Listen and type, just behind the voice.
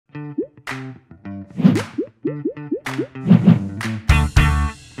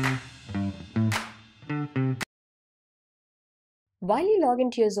log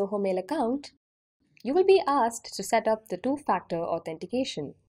into your Zoho Mail account, you will be asked to set up the two-factor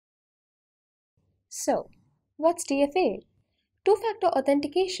authentication. So, what's TFA? Two-factor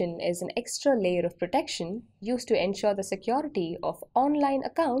authentication is an extra layer of protection used to ensure the security of online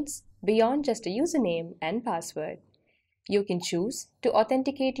accounts beyond just a username and password. You can choose to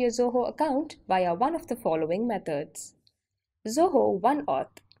authenticate your Zoho account via one of the following methods. Zoho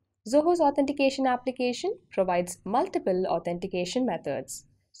OneAuth. Zoho's authentication application provides multiple authentication methods,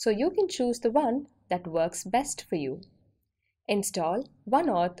 so you can choose the one that works best for you. Install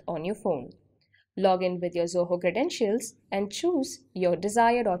OneAuth on your phone. Log in with your Zoho credentials and choose your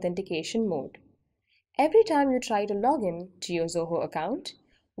desired authentication mode. Every time you try to log in to your Zoho account,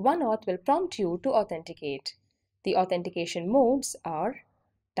 OneAuth will prompt you to authenticate. The authentication modes are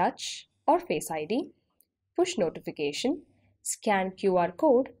Touch or Face ID, Push Notification, Scan QR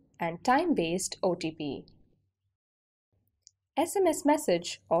code, and Time-based OTP. SMS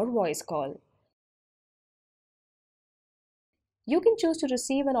message or voice call. You can choose to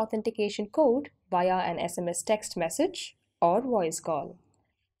receive an authentication code via an SMS text message or voice call.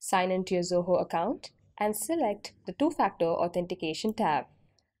 Sign into your Zoho account and select the Two-Factor Authentication tab.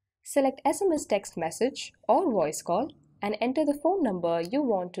 Select SMS text message or voice call and enter the phone number you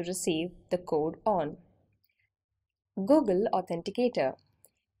want to receive the code on. Google Authenticator.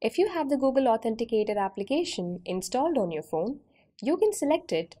 If you have the Google Authenticator application installed on your phone, you can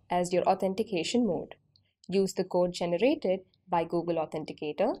select it as your authentication mode. Use the code generated by Google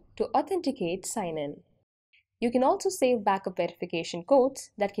Authenticator to authenticate sign-in. You can also save backup verification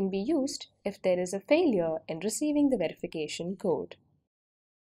codes that can be used if there is a failure in receiving the verification code.